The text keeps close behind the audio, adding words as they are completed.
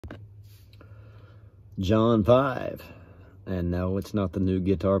John 5. And no, it's not the new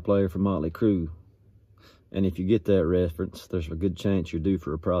guitar player from Motley Crue. And if you get that reference, there's a good chance you're due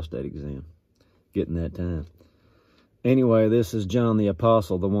for a prostate exam. Getting that time. Anyway, this is John the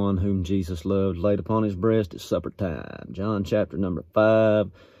Apostle, the one whom Jesus loved, laid upon his breast at supper time. John chapter number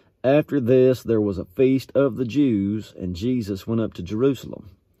 5. After this, there was a feast of the Jews, and Jesus went up to Jerusalem.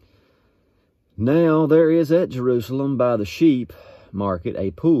 Now there is at Jerusalem by the sheep market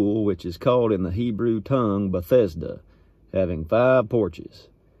a pool, which is called in the Hebrew tongue Bethesda, having 5 porches.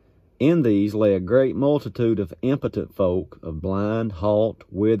 In these lay a great multitude of impotent folk, of blind, halt,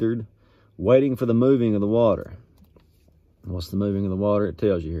 withered, waiting for the moving of the water. What's the moving of the water? It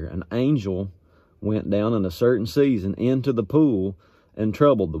tells you here. An angel went down in a certain season into the pool and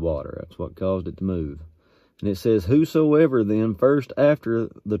troubled the water. That's what caused it to move. And it says, whosoever then first after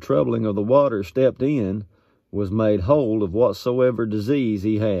the troubling of the water stepped in was made whole of whatsoever disease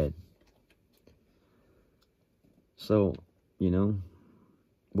he had. So, you know,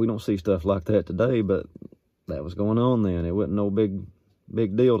 we don't see stuff like that today, but that was going on then. It wasn't no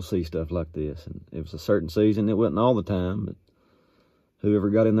big deal to see stuff like this. And it was a certain season. It wasn't all the time, but whoever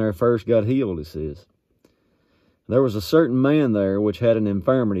got in there first got healed, it says. There was a certain man there which had an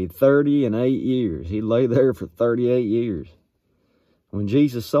infirmity 38 years. He lay there for 38 years. When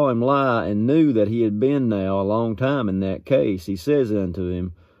Jesus saw him lie and knew that he had been now a long time in that case, he says unto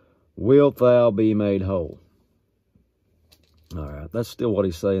him, wilt thou be made whole? All right, that's still what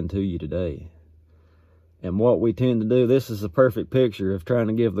he's saying to you today. And what we tend to do, this is a perfect picture of trying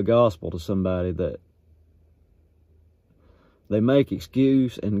to give the gospel to somebody that they make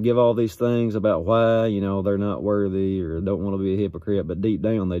excuse and give all these things about why, you know, they're not worthy or don't want to be a hypocrite, but deep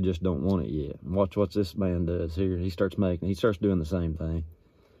down they just don't want it yet. And watch what this man does here. He starts doing the same thing.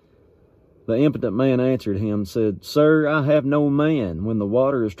 The impotent man answered him and said, Sir, I have no man when the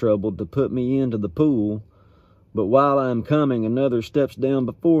water is troubled to put me into the pool, but while I am coming, another steps down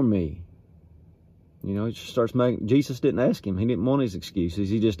before me. You know, he just starts making, Jesus didn't ask him. He didn't want his excuses.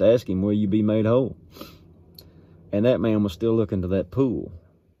 He just asked him, will you be made whole? And that man was still looking to that pool.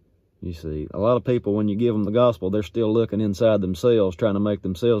 You see, a lot of people, when you give them the gospel, they're still looking inside themselves, trying to make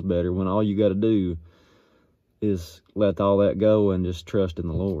themselves better, when all you got to do is let all that go and just trust in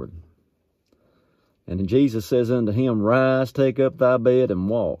the Lord. And Jesus says unto him, Rise, take up thy bed, and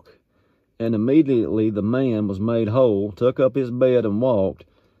walk. And immediately the man was made whole, took up his bed, and walked.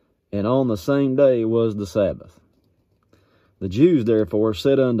 And on the same day was the Sabbath. The Jews therefore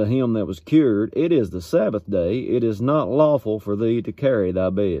said unto him that was cured, It is the Sabbath day, it is not lawful for thee to carry thy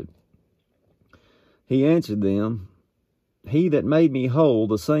bed. He answered them, He that made me whole,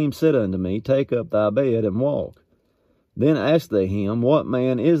 the same said unto me, Take up thy bed and walk. Then asked they him, What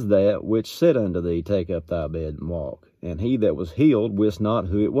man is that which said unto thee, Take up thy bed and walk? And he that was healed wist not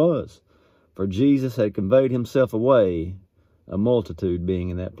who it was, for Jesus had conveyed himself away, a multitude being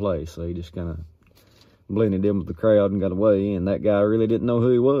in that place. So he just kind of blended in with the crowd and got away, and that guy really didn't know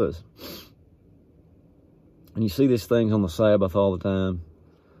who he was. And you see these things on the Sabbath all the time.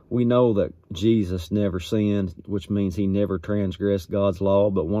 We know that Jesus never sinned, which means he never transgressed God's law,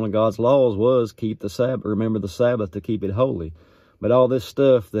 but one of God's laws was keep the Sabbath, remember the Sabbath to keep it holy. But all this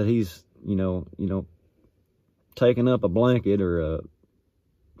stuff that he's, you know, taking up a blanket or a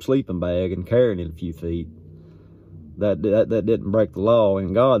sleeping bag and carrying it a few feet, that didn't break the law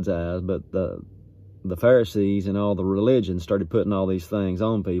in God's eyes, but the Pharisees and all the religions started putting all these things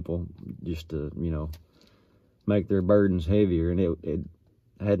on people just to, you know, make their burdens heavier. And it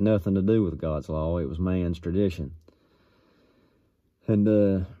had nothing to do with God's law. It was man's tradition. And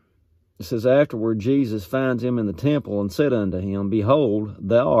it says, Afterward Jesus finds him in the temple and said unto him, Behold,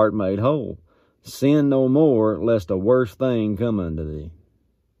 thou art made whole. Sin no more, lest a worse thing come unto thee.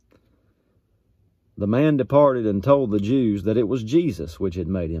 The man departed and told the Jews that it was Jesus which had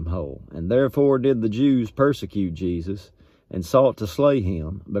made him whole. And therefore did the Jews persecute Jesus, and sought to slay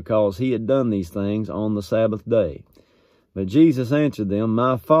him, because he had done these things on the Sabbath day. But Jesus answered them,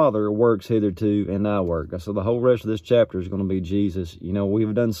 My Father works hitherto, and I work. So the whole rest of this chapter is going to be Jesus. You know,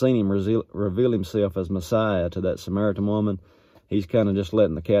 we've done seen him reveal himself as Messiah to that Samaritan woman. He's kind of just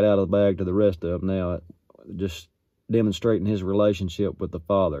letting the cat out of the bag to the rest of them now, just demonstrating his relationship with the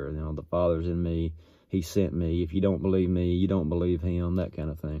Father. You know, the Father's in me. He sent me. If you don't believe me, you don't believe him, that kind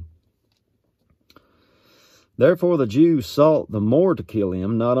of thing. Therefore the Jews sought the more to kill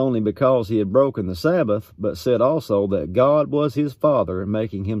him, not only because he had broken the Sabbath, but said also that God was his Father,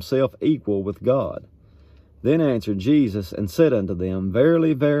 making himself equal with God. Then answered Jesus and said unto them,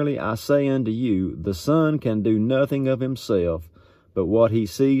 Verily, verily, I say unto you, the Son can do nothing of himself, but what he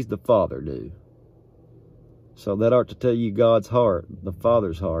sees the Father do. So that ought to tell you God's heart, the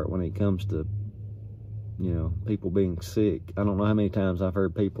Father's heart, when it comes to you know, people being sick. I don't know how many times I've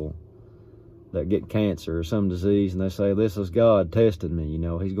heard people that get cancer or some disease, and they say, this is God testing me, you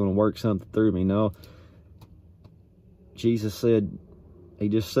know, he's going to work something through me. No, Jesus said, he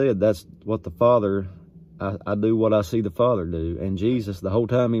just said, that's what the Father, I do what I see the Father do. And Jesus, the whole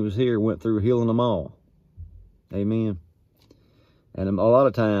time he was here, went through healing them all. Amen. And a lot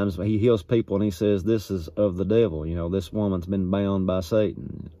of times he heals people and he says, this is of the devil. You know, this woman's been bound by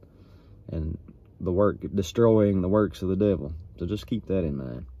Satan and destroying the works of the devil. So just keep that in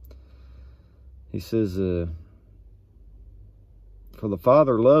mind. He says, for the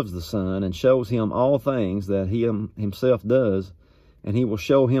Father loves the Son and shows him all things that he himself does, and he will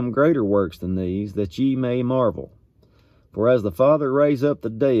show him greater works than these, that ye may marvel. For as the Father raised up the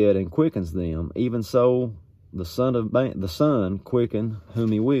dead and quickens them, even so the Son quicken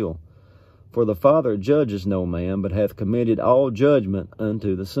whom he will. For the Father judges no man, but hath committed all judgment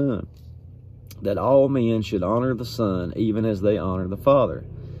unto the Son, that all men should honor the Son, even as they honor the Father.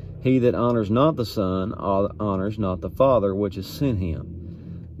 He that honors not the Son honors not the Father which has sent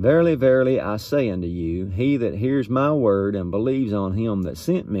him. Verily, verily, I say unto you, he that hears my word and believes on him that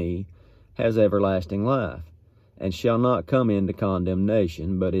sent me has everlasting life, and shall not come into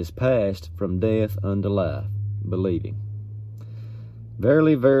condemnation, but is passed from death unto life, believing.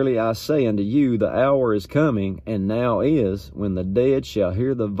 Verily, verily, I say unto you, the hour is coming, and now is, when the dead shall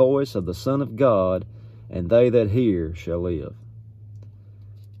hear the voice of the Son of God, and they that hear shall live.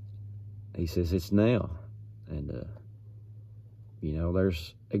 He says it's now. And, you know,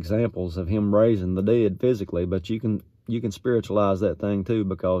 there's examples of him raising the dead physically, but you can spiritualize that thing too,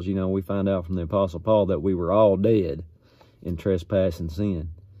 because, you know, we find out from the Apostle Paul that we were all dead in trespass and sin.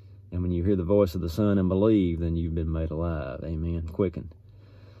 And when you hear the voice of the Son and believe, then you've been made alive. Amen. Quickened.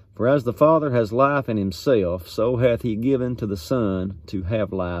 For as the Father has life in himself, so hath he given to the Son to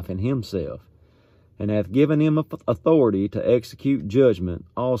have life in himself, and hath given him authority to execute judgment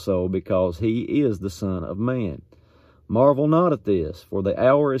also, because he is the Son of Man. Marvel not at this, for the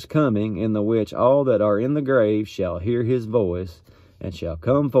hour is coming, in the which all that are in the grave shall hear his voice, and shall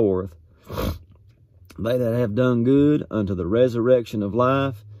come forth, they that have done good unto the resurrection of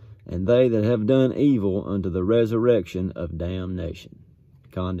life, and they that have done evil unto the resurrection of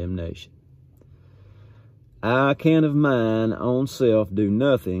condemnation. I can of mine own self do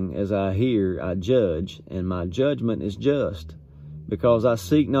nothing. As I hear, I judge, and my judgment is just, because I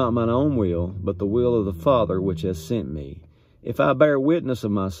seek not mine own will, but the will of the Father which has sent me. If I bear witness of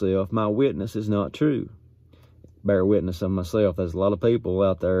myself, my witness is not true. Bear witness of myself. There's a lot of people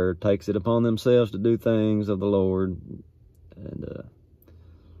out there takes it upon themselves to do things of the Lord,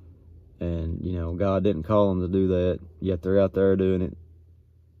 and you know, God didn't call them to do that, yet they're out there doing it.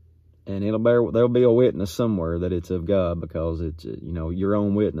 And there'll be a witness somewhere that it's of God, because it's, you know, your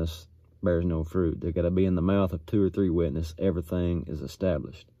own witness bears no fruit. They got to be in the mouth of 2 or 3 witnesses. Everything is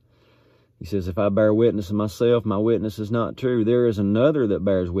established. He says, if I bear witness of myself, my witness is not true. There is another that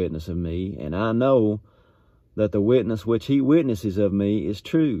bears witness of me, and I know that the witness which he witnesses of me is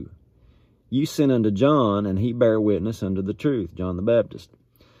true. You sent unto John, and he bare witness unto the truth, John the Baptist.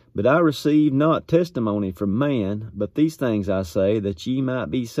 But I received not testimony from man, but these things I say, that ye might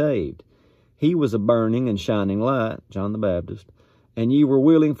be saved. He was a burning and shining light, John the Baptist, and ye were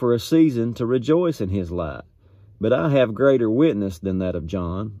willing for a season to rejoice in his light. But I have greater witness than that of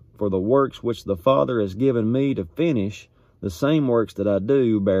John, for the works which the Father has given me to finish, the same works that I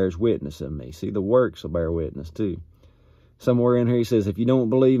do bears witness of me. See, the works will bear witness too. Somewhere in here he says, if you don't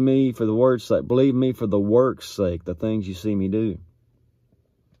believe me for the word's sake, believe me for the work's sake, the things you see me do.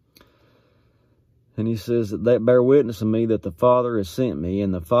 And he says that bear witness of me that the Father has sent me,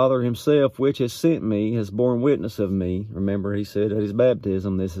 and the Father himself which has sent me has borne witness of me. Remember, he said at his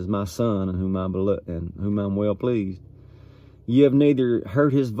baptism, this is my Son, in whom I'm well pleased. Ye have neither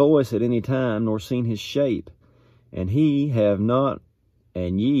heard his voice at any time, nor seen his shape, and ye have not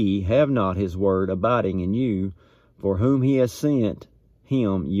his word abiding in you, for whom he has sent,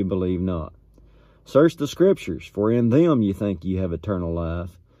 him ye believe not. Search the Scriptures, for in them ye think ye have eternal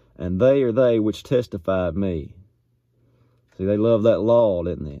life, and they are they which testify of me. See, they love that law,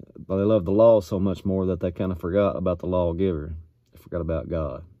 didn't they? But they love the law so much more that they kind of forgot about the lawgiver. They forgot about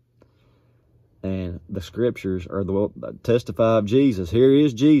God. And the Scriptures are the testify of Jesus. Here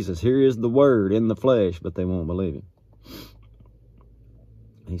is Jesus. Here is the Word in the flesh, but they won't believe him.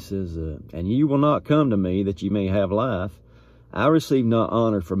 He says, and you will not come to me that ye may have life. I receive not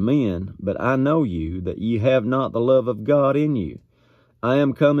honor from men, but I know you, that ye have not the love of God in you. I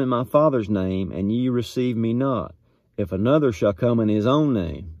am come in my Father's name, and ye receive me not. If another shall come in his own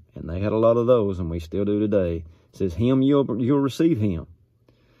name, and they had a lot of those, and we still do today, it says, him you'll receive him.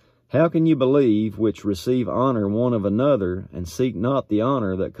 How can you believe which receive honor one of another, and seek not the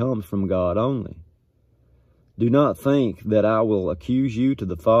honor that comes from God only? Do not think that I will accuse you to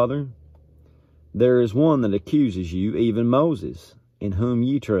the Father. There is one that accuses you, even Moses, in whom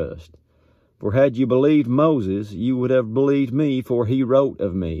ye trust. For had you believed Moses, you would have believed me, for he wrote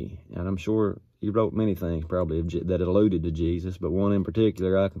of me. And I'm sure he wrote many things probably that alluded to Jesus, but one in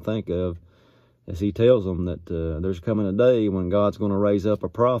particular I can think of, as he tells them that there's coming a day when God's going to raise up a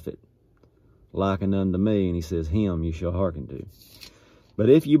prophet likened unto me, and he says, him you shall hearken to. But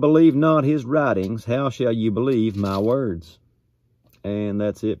if you believe not his writings, how shall you believe my words? And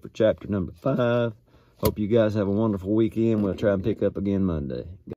that's it for chapter number 5. Hope you guys have a wonderful weekend. We'll try and pick up again Monday.